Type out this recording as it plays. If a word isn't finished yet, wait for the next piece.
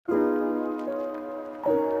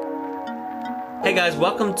Hey guys,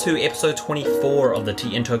 welcome to episode 24 of the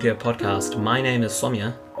Tea in Tokyo podcast. My name is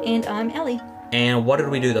Saumya. And I'm Ellie. And what did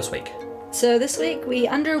we do this week? So this week we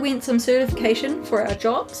underwent some certification for our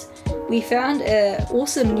jobs. We found an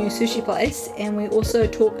awesome new sushi place, and we also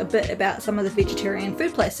talk a bit about some of the vegetarian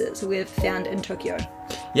food places we've found in Tokyo.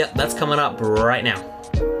 Yep, that's coming up right now.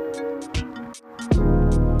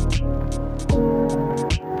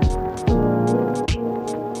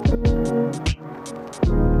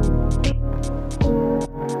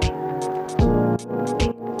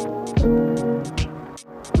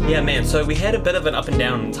 Yeah man, so we had a bit of an up and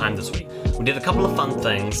down time this week. We did a couple of fun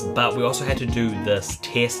things, but we also had to do this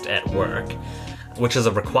test at work, which is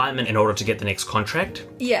a requirement in order to get the next contract.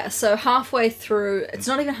 Yeah, so halfway through, it's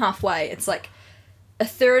not even halfway, it's like a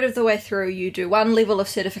third of the way through you do one level of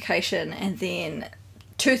certification, and then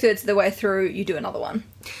 2/3 of the way through you do another one.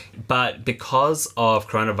 But because of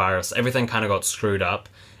coronavirus, everything kind of got screwed up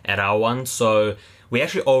at our one, so we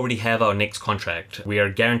actually already have our next contract. We are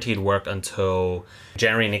guaranteed work until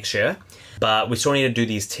January next year, but we still need to do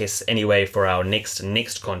these tests anyway for our next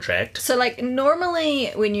contract. So like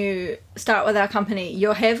normally when you start with our company,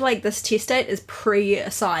 you'll have like this test date is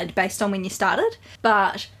pre-assigned based on when you started,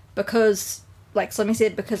 but because, like Somi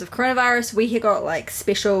said, because of coronavirus, we have got like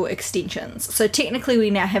special extensions. So technically we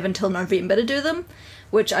now have until November to do them,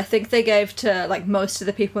 which I think they gave to like most of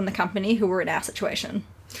the people in the company who were in our situation.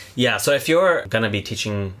 Yeah, so if you're going to be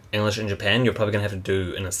teaching English in Japan, you're probably going to have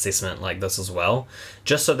to do an assessment like this as well,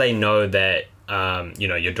 just so they know that, you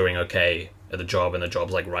know, you're doing okay at the job and the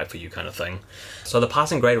job's like right for you kind of thing. So the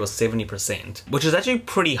passing grade was 70%, which is actually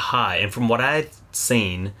pretty high. And from what I'd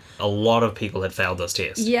seen, a lot of people had failed this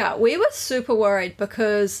test. Yeah, we were super worried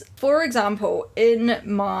because, for example, in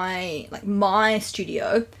my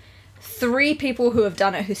studio, 3 people who have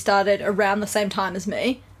done it who started around the same time as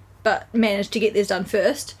me, but managed to get theirs done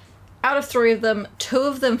first. Out of 3 of them, 2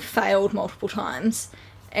 of them failed multiple times,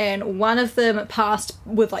 and 1 of them passed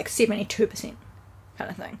with like 72%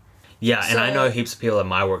 kind of thing. Yeah, and I know heaps of people at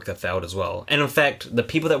my work that failed as well. And in fact, the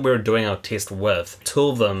people that we were doing our test with, 2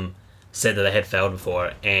 of them said that they had failed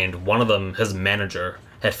before, and 1 of them, his manager,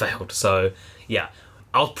 had failed. So yeah,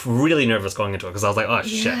 I was really nervous going into it because I was like, oh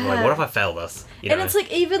shit, Yeah. like what if I fail this? You know? It's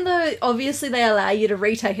like, even though obviously they allow you to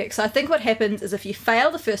retake it, so I think what happens is if you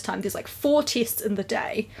fail the first time, there's like 4 tests in the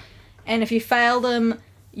day, and if you fail them,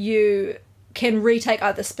 you can retake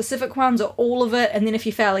either specific ones or all of it, and then if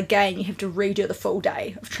you fail again, you have to redo the full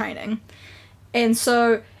day of training. And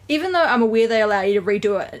so even though I'm aware they allow you to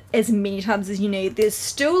redo it as many times as you need, there's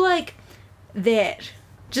still like that,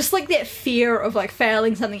 just like that fear of like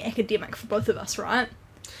failing something academic for both of us, right?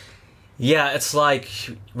 Yeah, it's like,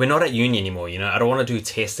 we're not at uni anymore, you know? I don't want to do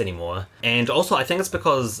tests anymore. And also, I think it's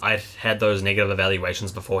because I had those negative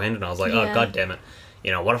evaluations beforehand, and I was like, oh, god damn it.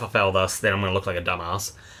 You know, what if I fail this? Then I'm going to look like a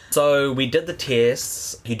dumbass. So we did the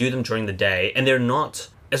tests. You do them during the day, and they're not...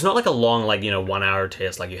 It's not like a long, like, you know, 1-hour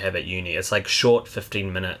test like you have at uni. It's like short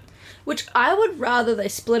 15-minute. Which I would rather they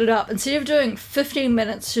split it up. Instead of doing 15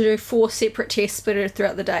 minutes to do 4 separate tests split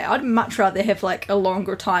throughout the day, I'd much rather have, like, a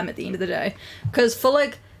longer time at the end of the day. Because for,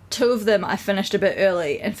 like, 2 of them I finished a bit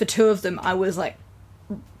early, and for 2 of them I was like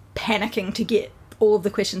panicking to get all of the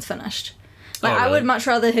questions finished. Like, I would much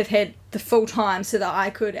rather have had the full time so that I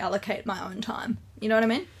could allocate my own time. You know what I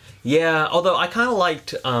mean? Yeah, although I kind of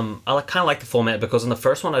liked the format because in the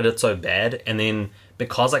first one I did so bad, and then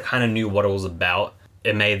because I kind of knew what it was about,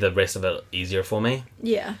 it made the rest of it easier for me.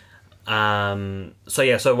 Yeah. So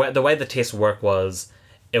yeah, so the way the test worked was,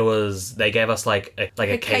 they gave us like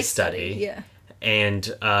a case study. Yeah. And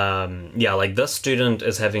yeah, like this student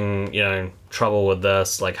is having, you know, trouble with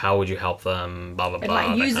this, like how would you help them, blah blah blah.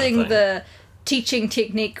 And like using the teaching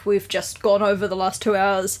technique we've just gone over the last 2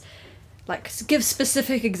 hours, like give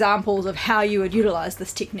specific examples of how you would utilize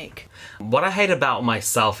this technique. What I hate about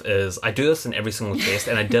myself is I do this in every single test,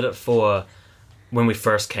 and I did it for when we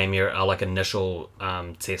first came here, our like initial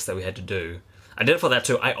test that we had to do. I did it for that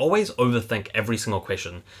too. I always overthink every single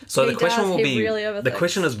question. So the question will be, the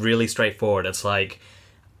question is really straightforward. It's like,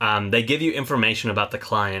 they give you information about the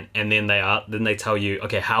client, and then they tell you,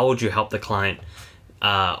 okay, how would you help the client,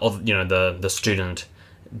 or you know, the student,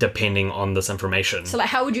 depending on this information. So like,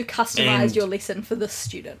 how would you customize your lesson for this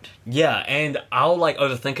student? Yeah, and I'll like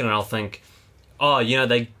overthink it, and I'll think, oh, you know,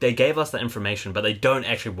 they gave us the information, but they don't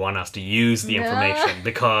actually want us to use the information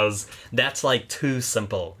because that's like too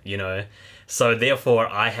simple, you know? So therefore,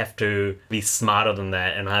 I have to be smarter than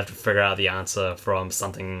that, and I have to figure out the answer from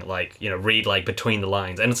something like, read like between the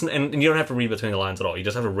lines. And you don't have to read between the lines at all. You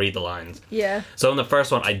just have to read the lines. Yeah. So in the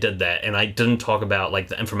first one, I did that, and I didn't talk about like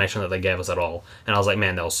the information that they gave us at all. And I was like,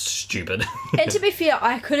 man, that was stupid. And to be fair,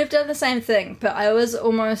 I could have done the same thing, but I was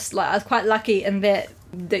almost like, I was quite lucky in that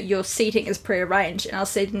your seating is pre-arranged, and I was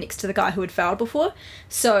seated next to the guy who had failed before.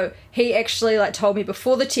 So he actually like told me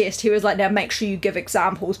before the test, he was like, now make sure you give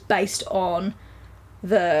examples based on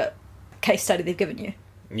the case study they've given you.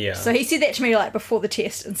 Yeah. So he said that to me like before the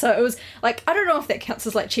test, and so it was like, I don't know if that counts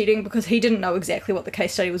as like cheating, because he didn't know exactly what the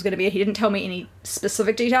case study was going to be. He didn't tell me any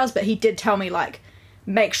specific details, but he did tell me like,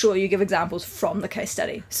 make sure you give examples from the case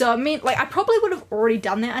study. So I mean, like, I probably would have already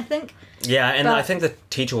done that, I think. Yeah, and I think the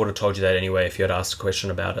teacher would have told you that anyway if you had asked a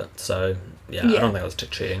question about it. So, yeah. I don't think it was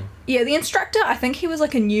cheating. Yeah, the instructor, I think he was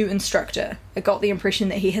like a new instructor. I got the impression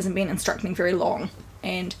that he hasn't been instructing very long.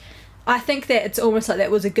 And I think that it's almost like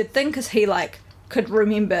that was a good thing, because he like could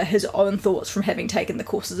remember his own thoughts from having taken the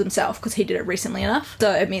courses himself, because he did it recently enough.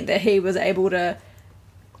 So it meant that he was able to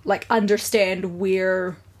like understand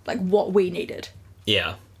where, like, what we needed.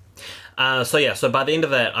 Yeah. So by the end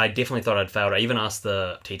of that, I definitely thought I'd failed. I even asked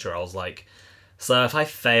the teacher, I was like, so if I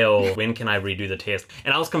fail, when can I redo the test?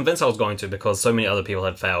 And I was convinced I was going to, because so many other people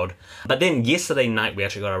had failed. But then yesterday night, we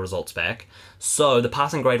actually got our results back. So the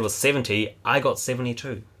passing grade was 70. I got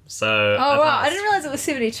 72. So oh, wow. I didn't realise it was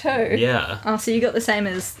 72. Yeah. Oh, so you got the same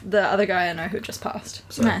as the other guy I know who just passed.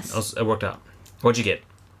 So nice. It worked out. What'd you get?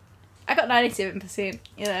 I got 97%.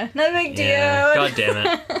 No big deal. Yeah. God damn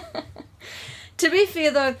it. To be fair,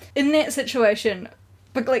 though, in that situation,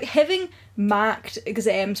 but like having marked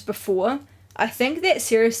exams before, I think that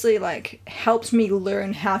seriously like helps me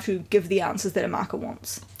learn how to give the answers that a marker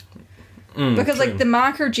wants. Because like the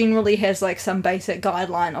marker generally has like some basic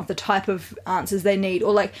guideline of the type of answers they need,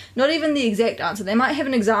 or like not even the exact answer. They might have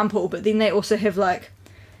an example, but then they also have like,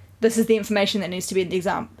 this is the information that needs to be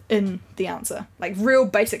in the answer. Like real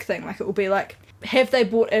basic thing. Like it will be like, have they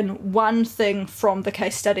brought in one thing from the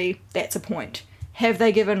case study? That's a point. Have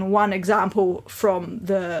they given one example from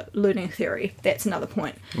the learning theory? That's another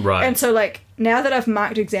point. Right. And so like now that I've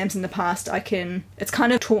marked exams in the past, it's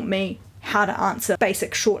kind of taught me how to answer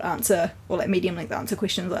basic short answer or like medium length answer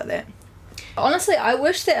questions like that. Honestly, I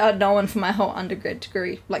wish that I'd known for my whole undergrad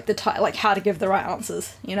degree, like like how to give the right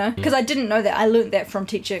answers, because I didn't know that. I learned that from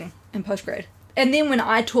teaching in postgrad. And then when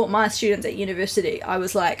I taught my students at university, I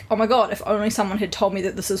was like, oh my god, if only someone had told me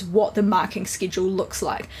that this is what the marking schedule looks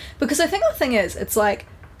like. Because I think the thing is, it's like,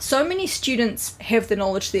 so many students have the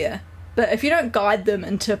knowledge there, but if you don't guide them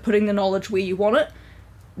into putting the knowledge where you want it,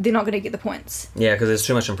 they're not going to get the points. Yeah, because there's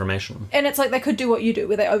too much information. And it's like they could do what you do,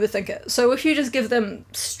 where they overthink it. So if you just give them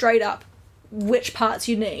straight up which parts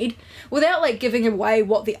you need, without like giving away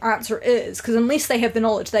what the answer is, because unless they have the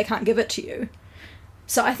knowledge, they can't give it to you.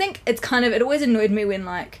 So I think it's kind of, it always annoyed me when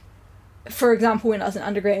like, for example, when I was an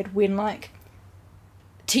undergrad, when like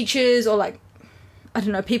teachers or like, I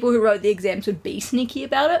don't know, people who wrote the exams would be sneaky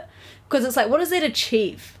about it. Because it's like, what does that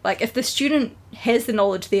achieve? Like if the student has the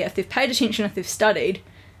knowledge there, if they've paid attention, if they've studied,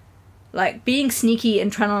 like being sneaky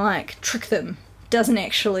and trying to like trick them doesn't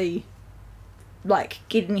actually like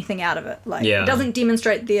get anything out of it. Like it doesn't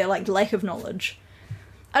demonstrate their like lack of knowledge.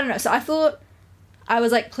 I don't know. So I thought I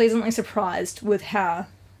was like pleasantly surprised with how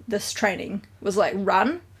this training was like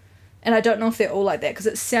run, and I don't know if they're all like that, because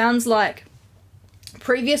it sounds like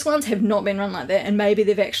previous ones have not been run like that, and maybe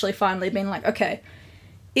they've actually finally been like, okay,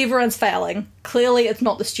 everyone's failing, clearly it's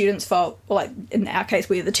not the student's fault, or like in our case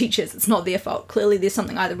we're the teachers, it's not their fault, clearly there's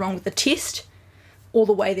something either wrong with the test or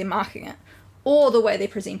the way they're marking it or the way they're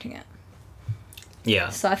presenting it. Yeah.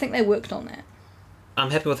 So I think they worked on that. I'm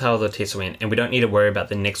happy with how the test went, and we don't need to worry about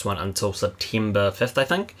the next one until September 5th, I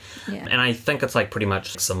think. Yeah. And I think it's like pretty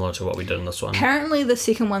much similar to what we did in this one. Apparently the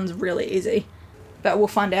second one's really easy, but we'll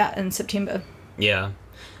find out in September. Yeah.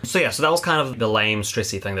 So that was kind of the lame,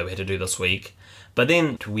 stressy thing that we had to do this week. But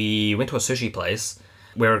then we went to a sushi place.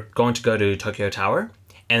 We were going to go to Tokyo Tower,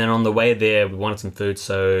 and then on the way there we wanted some food,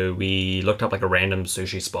 so we looked up like a random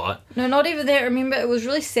sushi spot. No, not even that. Remember, it was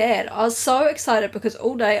really sad. I was so excited because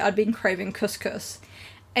all day I'd been craving couscous.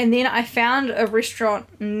 And then I found a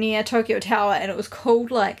restaurant near Tokyo Tower, and it was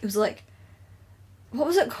called like, what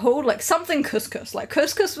was it called? Like something couscous. Like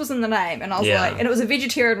couscous was in the name, and I was like, and it was a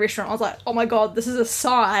vegetarian restaurant. I was like, oh my god, this is a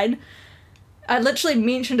sign. I literally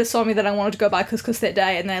mentioned to Saumya that I wanted to go buy couscous that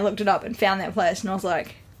day, and then I looked it up and found that place, and I was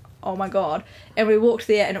like, oh my god. And we walked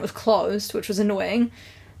there, and it was closed, which was annoying.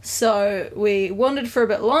 So we wandered for a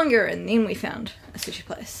bit longer, and then we found a sushi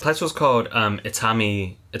place. The place was called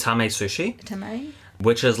Itame Sushi. Itame?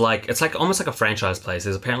 which is like, it's like almost like a franchise place.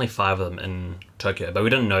 There's apparently 5 of them in Tokyo, but we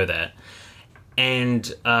didn't know that.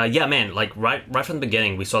 And yeah, man, like right from the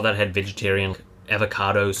beginning, we saw that it had vegetarian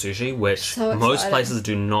avocado sushi, which So most exciting. places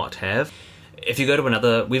do not have. If you go to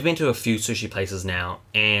another, we've been to a few sushi places now,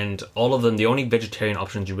 and all of them, the only vegetarian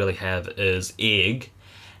options you really have is egg.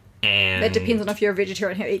 And That depends on if you're a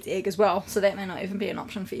vegetarian who eats egg as well, so that may not even be an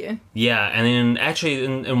option for you. yeah, and then actually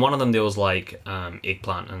in one of them there was like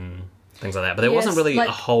eggplant and things like that, but there Yes, wasn't really like,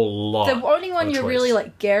 a whole lot. The only one of you're choice. really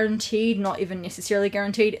like guaranteed, not even necessarily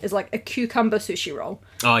guaranteed, is like a cucumber sushi roll,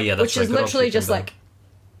 Oh yeah, that's which right, is good old literally just cucumber. like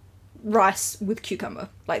rice with cucumber.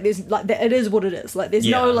 Like there's like it is what it is. Like there's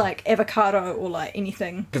no Yeah. like avocado or like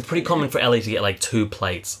anything. It's pretty common for Ellie to get like 2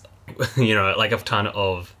 plates, you know, like a ton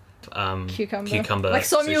of cucumber. Like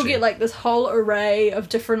Saumya will sushi. get like this whole array of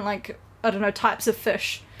different like I don't know types of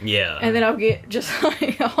fish, Yeah. and then I'll get just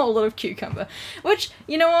like a whole lot of cucumber. Which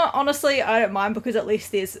you know what, honestly, I don't mind because at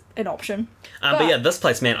least there's an option. But yeah, this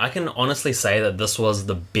place, man, I can honestly say that this was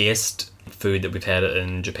the best food that we've had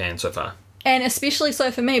in Japan so far. And especially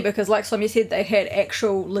so for me because, like Saumya said, they had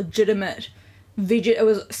actual legitimate it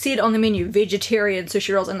was said on the menu vegetarian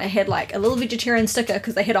sushi rolls, and they had like a little vegetarian sticker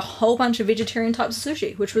because they had a whole bunch of vegetarian types of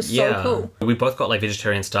sushi, which was so cool. We both got like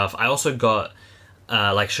vegetarian stuff. I also got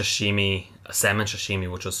like sashimi, salmon sashimi,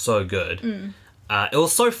 which was so good. It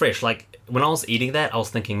was so fresh. Like when I was eating that, I was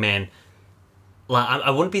thinking, man, like I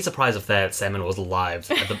wouldn't be surprised if that salmon was live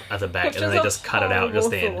at the back, and then they just cut it out just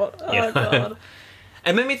then. Oh You know? god.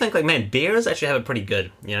 It made me think, like, man, bears actually have it pretty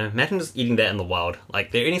good. You know, imagine just eating that in the wild.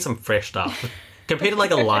 Like, they're eating some fresh stuff. Compared to, like,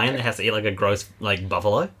 a lion that has to eat, like, a gross, like,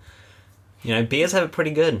 buffalo. You know, bears have it pretty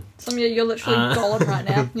good. Saumya, you're literally Gollum right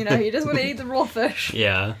now. You know, you just want to eat the raw fish.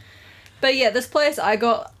 Yeah. But yeah, this place I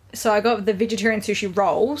got the vegetarian sushi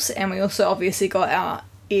rolls, and we also obviously got our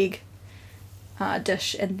egg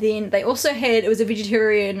dish. And then they also had, it was a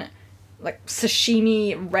vegetarian like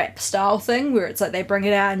sashimi wrap style thing where it's like they bring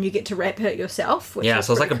it out and you get to wrap it yourself. Which Yeah, was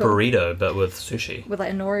so it's like a pretty cool. burrito, but with sushi. With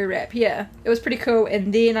like a nori wrap, yeah. It was pretty cool.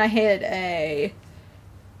 And then I had it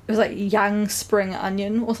was like young spring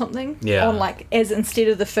onion or something. Yeah. On like, as instead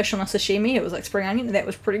of the fish on a sashimi, it was like spring onion, and that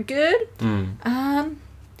was pretty good.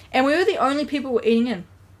 And we were the only people eating in.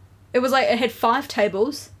 It was like, it had 5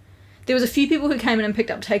 tables. There was a few people who came in and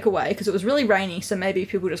picked up takeaway because it was really rainy, so maybe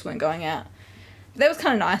people just weren't going out. That was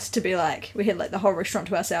kind of nice to be like, we had like the whole restaurant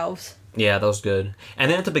to ourselves. Yeah, that was good.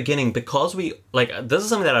 And then at the beginning, because we, like, this is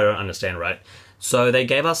something that I don't understand, right? So they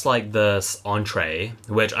gave us, like, this entree,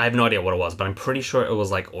 which I have no idea what it was, but I'm pretty sure it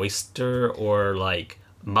was, like, oyster or, like,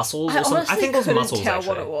 mussels or something. I think it was mussels, tell actually.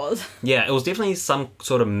 what it was. Yeah, it was definitely some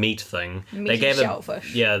sort of meat thing. Meaty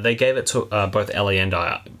shellfish. Yeah, they gave it to both Ellie and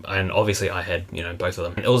I, and obviously I had, you know, both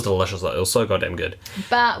of them. It was delicious, though. It was so goddamn good.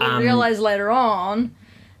 But we realised later on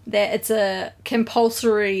that it's a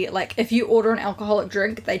compulsory, like, if you order an alcoholic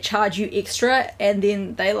drink, they charge you extra, and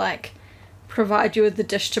then they, like, provide you with the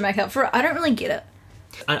dish to make up for it. I don't really get it.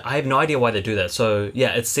 I have no idea why they do that. So, yeah,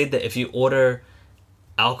 it's said that if you order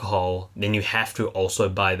alcohol, then you have to also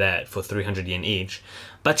buy that for 300 yen each.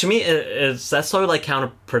 But to me, that's so, like,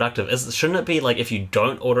 counterproductive. Shouldn't it be, like, if you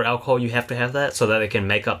don't order alcohol, you have to have that so that they can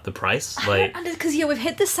make up the price? Like, Because, yeah, we've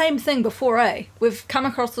had the same thing before, eh? We've come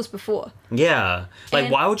across this before. yeah. Like,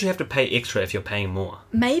 And- why would you have to pay extra if you're paying more?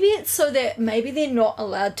 Maybe it's so that maybe they're not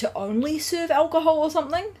allowed to only serve alcohol or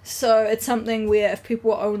something. So it's something where if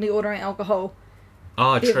people are only ordering alcohol,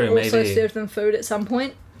 Oh, they've true, also maybe. served them food at some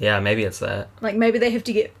point. Yeah, maybe it's that. Like, maybe they have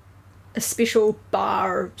to get a special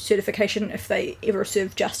bar certification if they ever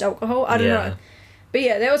serve just alcohol. I don't Yeah. know. But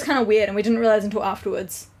yeah, that was kind of weird, and we didn't realise until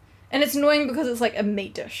afterwards. And it's annoying because it's like a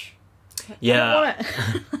meat dish. Yeah. I don't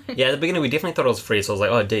want it. Yeah, at the beginning we definitely thought it was free, so I was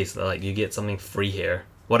like, oh, decent, like, you get something free here.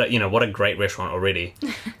 What a great restaurant already.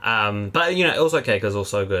 But, you know, it was okay because it was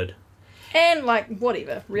so good. And, like,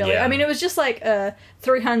 whatever, really. Yeah. I mean, it was just like a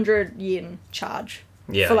 300 yen charge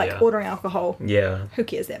Yeah, for, like, yeah. ordering alcohol. Yeah. Who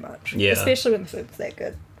cares that much? Yeah. Especially when the food was that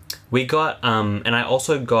good. We got, and I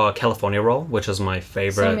also got California roll, which is my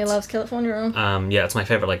favorite. Saumya loves California roll. Yeah, it's my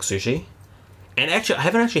favorite, like, sushi. And actually, I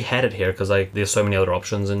haven't actually had it here because, like, there's so many other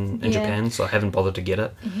options in Yeah. Japan, so I haven't bothered to get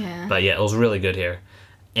it. Yeah. But yeah, it was really good here.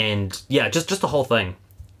 And yeah, just the whole thing.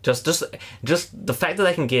 Just the fact that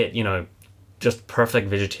they can get, you know, just perfect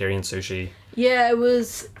vegetarian sushi. Yeah, it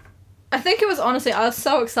was... I think it was, honestly, I was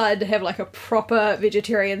so excited to have, like, a proper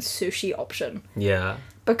vegetarian sushi option. Yeah.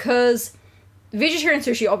 Because vegetarian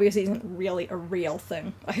sushi obviously isn't really a real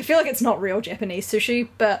thing. Like, I feel like it's not real Japanese sushi,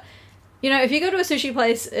 but, you know, if you go to a sushi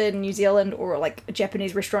place in New Zealand or, like, a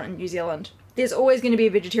Japanese restaurant in New Zealand, there's always going to be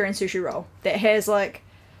a vegetarian sushi roll that has, like,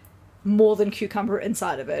 more than cucumber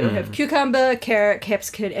inside of it. It'll have cucumber, carrot,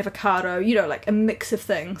 capsicum, avocado, you know, like a mix of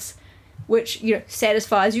things, which, you know,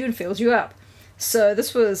 satisfies you and fills you up. So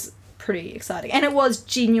this was pretty exciting. And it was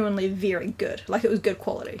genuinely very good. Like, it was good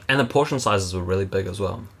quality. And the portion sizes were really big as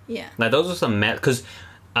well. Yeah. Like, those were some because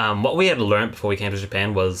what we had learned before we came to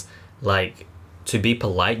Japan was, like, to be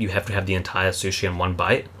polite, you have to have the entire sushi in one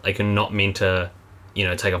bite. Like, you're not meant to, you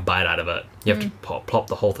know, take a bite out of it. You have to plop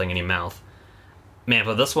the whole thing in your mouth. Man,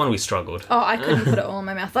 for this one, we struggled. Oh, I couldn't put it all in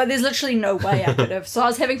my mouth. Like, there's literally no way I could have. So I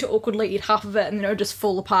was having to awkwardly eat half of it, and then it would just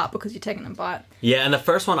fall apart because you're taking a bite. Yeah, and the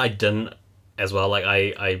first one I didn't as well. Like,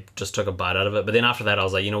 I just took a bite out of it. But then after that, I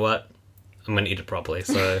was like, you know what? I'm going to eat it properly.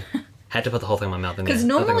 So had to put the whole thing in my mouth. Because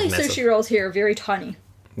normally sushi rolls here are very tiny.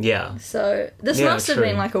 Yeah. So this must have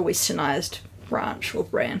been like a westernized branch or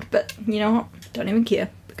brand. But you know what? Don't even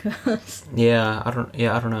care. Because... Yeah, I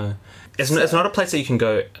don't know. It's not a place that you can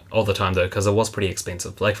go all the time, though, because it was pretty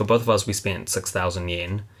expensive. Like, for both of us, we spent 6,000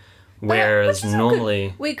 yen. Whereas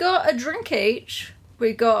normally... We got a drink each.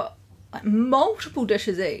 We got, like, multiple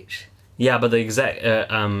dishes each. Yeah, but the exact...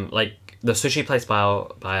 like, the sushi place by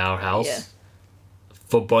our house,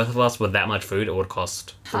 for both of us with that much food, it would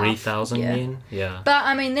cost 3,000 yen. Yeah. But,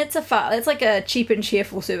 I mean, that's like a cheap and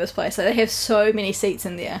cheerful service place. Like, they have so many seats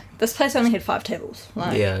in there. This place only had 5 tables.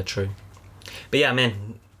 Like... Yeah, true. But yeah,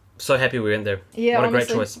 man... So happy we went there. Yeah, what honestly, a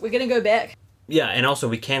great choice. We're going to go back. Yeah, and also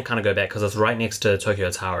we can kind of go back because it's right next to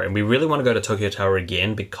Tokyo Tower. And we really want to go to Tokyo Tower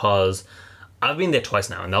again because I've been there twice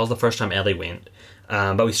now. And that was the first time Ellie went.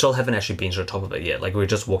 But we still haven't actually been to the top of it yet. Like, we were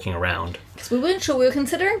just walking around. Because we weren't sure. We were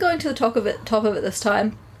considering going to the top of it this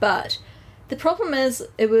time. But the problem is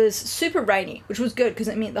it was super rainy, which was good because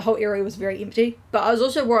it meant the whole area was very empty. But I was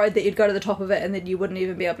also worried that you'd go to the top of it and then you wouldn't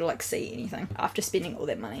even be able to, like, see anything after spending all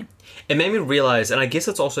that money. It made me realise, and I guess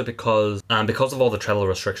it's also because of all the travel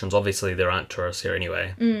restrictions, obviously there aren't tourists here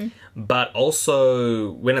anyway. But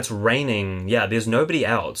also, when it's raining, there's nobody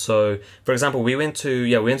out. So, for example, we went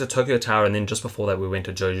to Tokyo Tower, and then just before that we went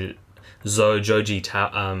to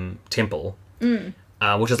Zojoji Temple.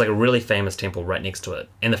 Which is like a really famous temple right next to it.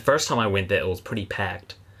 And the first time I went there, it was pretty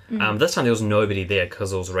packed. This time there was nobody there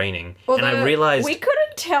because it was raining. Although, and I realised... we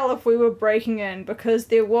couldn't tell if we were breaking in because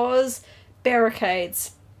there was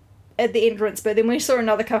barricades at the entrance, but then we saw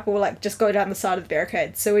another couple like just go down the side of the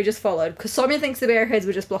barricades, so we just followed. Because Saumya thinks the barricades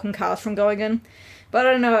were just blocking cars from going in. But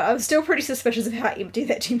I don't know, I was still pretty suspicious of how empty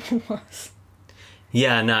that temple was.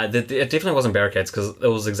 Yeah, no, it definitely wasn't barricades because it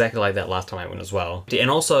was exactly like that last time I went as well. And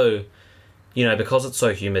also... You know, because it's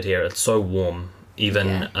so humid here, it's so warm,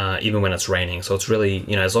 even when it's raining. So it's really,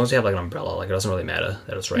 you know, as long as you have like an umbrella, like it doesn't really matter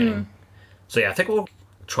that it's raining. So yeah, I think we'll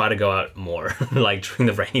try to go out more, like during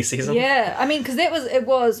the rainy season. Yeah, I mean, because it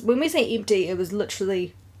was, when we say empty, it was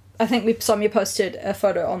literally, I think Saumya posted a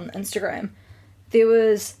photo on Instagram. There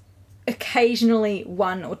was occasionally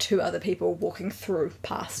 1 or 2 other people walking through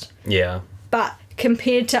past. Yeah. But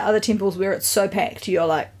compared to other temples where it's so packed, you're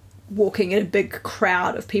like, walking in a big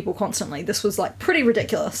crowd of people constantly. This was like pretty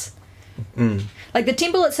ridiculous. Like the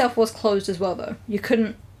temple itself was closed as well though. You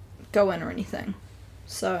couldn't go in or anything.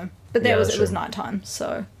 So, but it was nighttime.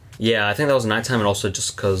 So yeah, I think that was nighttime, and also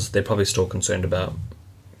just because they're probably still concerned about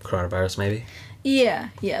coronavirus, maybe. Yeah.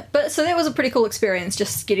 But so that was a pretty cool experience,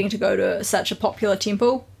 just getting to go to such a popular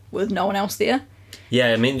temple with no one else there.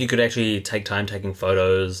 Yeah, it meant you could actually take time taking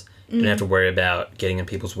photos. You didn't have to worry about getting in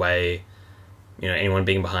people's way. You know, anyone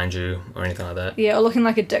being behind you or anything like that. Yeah, or looking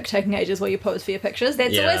like a dick taking ages while you pose for your pictures.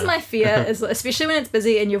 That's always my fear, is especially when it's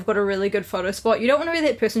busy and you've got a really good photo spot. You don't want to be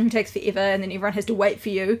that person who takes forever and then everyone has to wait for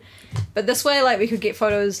you. But this way, like, we could get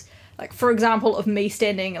photos, like, for example, of me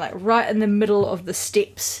standing, like, right in the middle of the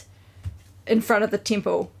steps in front of the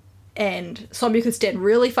temple. And Saumya could stand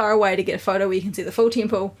really far away to get a photo where you can see the full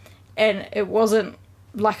temple. And it wasn't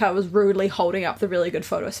like I was rudely holding up the really good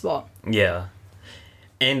photo spot. Yeah.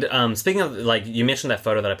 And speaking of, like, you mentioned that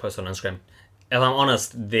photo that I posted on Instagram. If I'm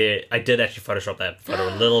honest, I did actually Photoshop that photo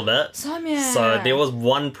a little bit. Saumya. So there was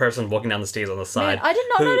one person walking down the stairs on the side. Man, I did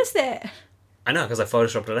not notice that. I know, because I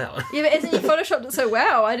Photoshopped it out. Yeah, but isn't you Photoshopped it so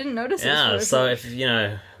well? I didn't notice it. Yeah, so if, you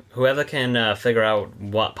know, whoever can figure out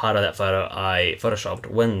what part of that photo I Photoshopped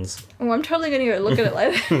wins. Oh, I'm totally going to go look at it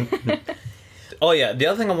later. Oh, yeah, the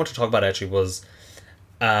other thing I want to talk about, actually, was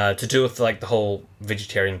to do with, like, the whole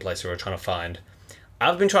vegetarian place we were trying to find.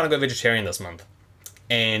 I've been trying to go vegetarian this month,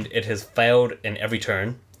 and it has failed in every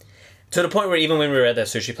turn. To the point where even when we were at that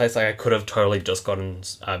sushi place, like, I could have totally just gotten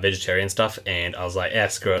vegetarian stuff, and I was like,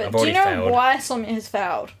 screw it, I've already failed. Do you know why Saumya has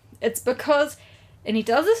failed? It's because, and he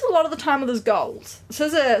does this a lot of the time with his goals. This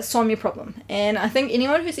is a Saumya problem, and I think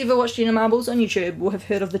anyone who's ever watched Gina Marbles on YouTube will have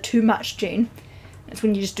heard of the too much gene. It's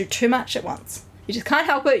when you just do too much at once. You just can't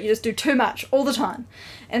help it. You just do too much all the time.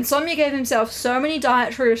 And Saumya gave himself so many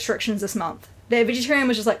dietary restrictions this month that vegetarian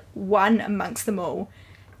was just like one amongst them all.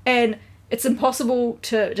 And it's impossible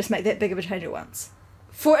to just make that big of a change at once.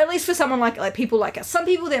 For at least for someone like people like us. Some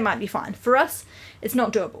people that might be fine. For us, it's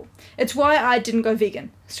not doable. It's why I didn't go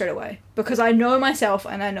vegan straight away. Because I know myself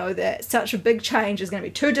and I know that such a big change is going to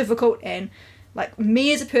be too difficult and like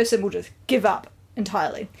me as a person will just give up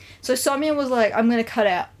entirely. So Saumya was like, I'm going to cut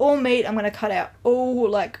out all meat, I'm going to cut out all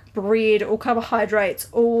like bread, all carbohydrates,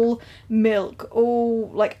 all milk, all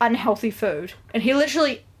like unhealthy food. And he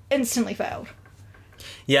literally instantly failed.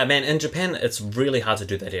 Yeah, man, in Japan, it's really hard to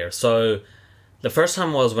do that here. So the first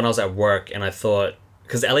time was when I was at work and I thought,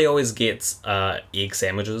 because Ellie always gets egg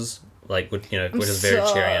sandwiches, like, which is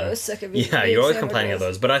vegetarian. I'm so sick of Yeah, you're always complaining of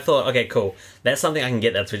those. But I thought, okay, cool, that's something I can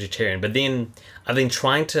get that's vegetarian. But then I've been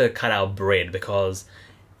trying to cut out bread because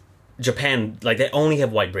Japan, like, they only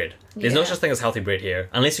have white bread. There's no such thing as healthy bread here,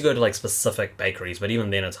 unless you go to, like, specific bakeries, but even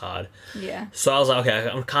then it's hard. Yeah. So I was like, okay,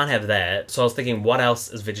 I can't have that. So I was thinking, what else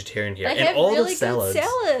is vegetarian here? They and have all really the salads, good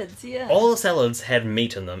salads, yeah. all the salads had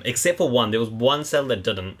meat in them, except for one. There was one salad that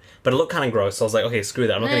didn't, but it looked kind of gross, so I was like, okay, screw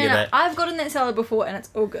that, I'm not going to get that. I've gotten that salad before, and it's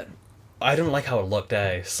all good. I didn't like how it looked,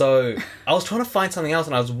 So I was trying to find something else,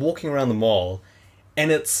 and I was walking around the mall, and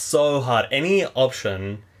it's so hard. Any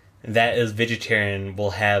option that is vegetarian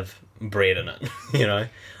will have bread in it,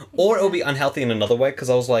 or it'll be unhealthy in another way,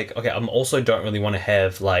 because I was like, okay, I'm also don't really want to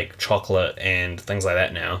have like chocolate and things like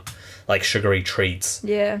that now, like sugary treats.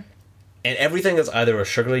 Yeah. And everything is either a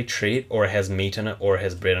sugary treat or it has meat in it or it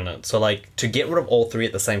has bread in it. So like to get rid of all three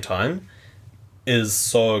at the same time is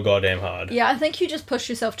so goddamn hard. Yeah, I think you just push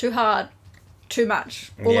yourself too hard, too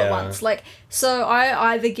much, all at Yeah. once. Like, so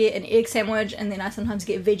I either get an egg sandwich and then I sometimes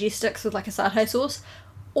get veggie sticks with like a satay sauce,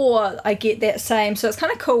 or I get that same, so it's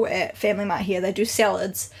kind of cool at Family Mart here, they do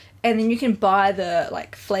salads, and then you can buy the,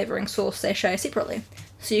 like, flavouring sauce sachet separately.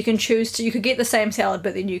 So you can choose to, you could get the same salad,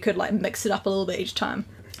 but then you could, like, mix it up a little bit each time.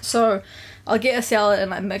 So I'll get a salad and,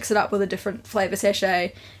 like, mix it up with a different flavour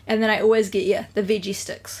sachet, and then I always get, the veggie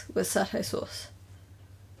sticks with satay sauce.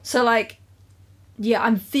 So, like, yeah,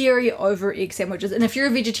 I'm very over egg sandwiches, and if you're a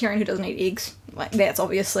vegetarian who doesn't eat eggs, like, that's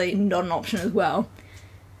obviously not an option as well.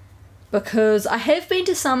 Because I have been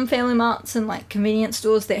to some Family Marts and like convenience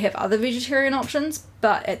stores that have other vegetarian options,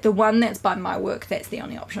 but at the one that's by my work, that's the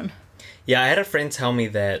only option. Yeah, I had a friend tell me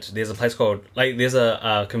that there's a place called, like, there's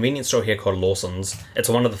a convenience store here called Lawson's. It's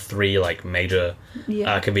one of the three, like, major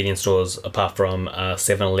convenience stores apart from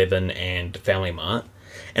 7-Eleven and Family Mart.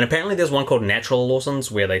 And apparently there's one called Natural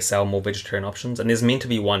Lawson's where they sell more vegetarian options, and there's meant to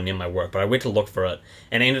be one near my work, but I went to look for it,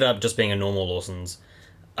 and it ended up just being a normal Lawson's.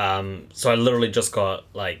 So I literally just got,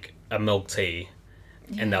 like, a milk tea,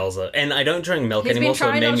 and that was it. And I don't drink milk anymore, so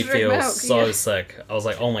it made me feel so sick. I was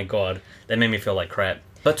like, oh my god, that made me feel like crap.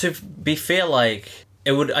 But to be fair, like,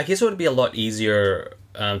 I guess it would be a lot easier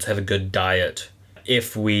to have a good diet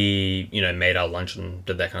if we, made our lunch and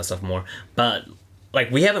did that kind of stuff more. But like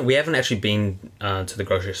we haven't actually been to the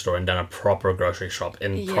grocery store and done a proper grocery shop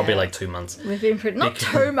in probably like 2 months. We've been not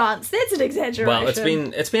 2 months. That's an exaggeration. Well, it's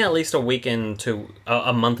been at least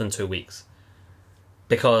a month and 2 weeks.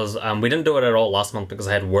 Because we didn't do it at all last month because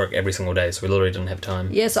I had work every single day, so we literally didn't have time.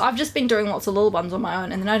 Yeah, so I've just been doing lots of little ones on my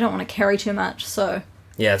own, and then I don't want to carry too much, so...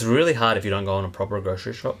 Yeah, it's really hard if you don't go on a proper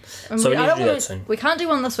grocery shop. So we need to do that soon. We can't do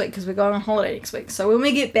one this week because we're going on holiday next week, so when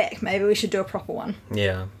we get back, maybe we should do a proper one.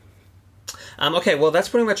 Yeah. Okay, well, that's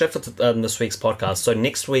pretty much it for this week's podcast. So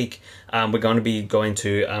next week, we're going to be going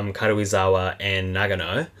to Karuizawa and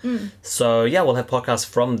Nagano. So, yeah, we'll have podcasts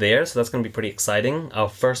from there, so that's going to be pretty exciting. Our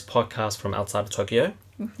first podcast from outside of Tokyo.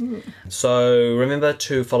 So remember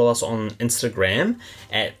to follow us on Instagram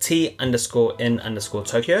at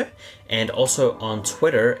T_in_Tokyo and also on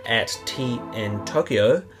Twitter at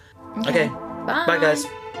TNTokyo. Okay. Bye. Bye, guys.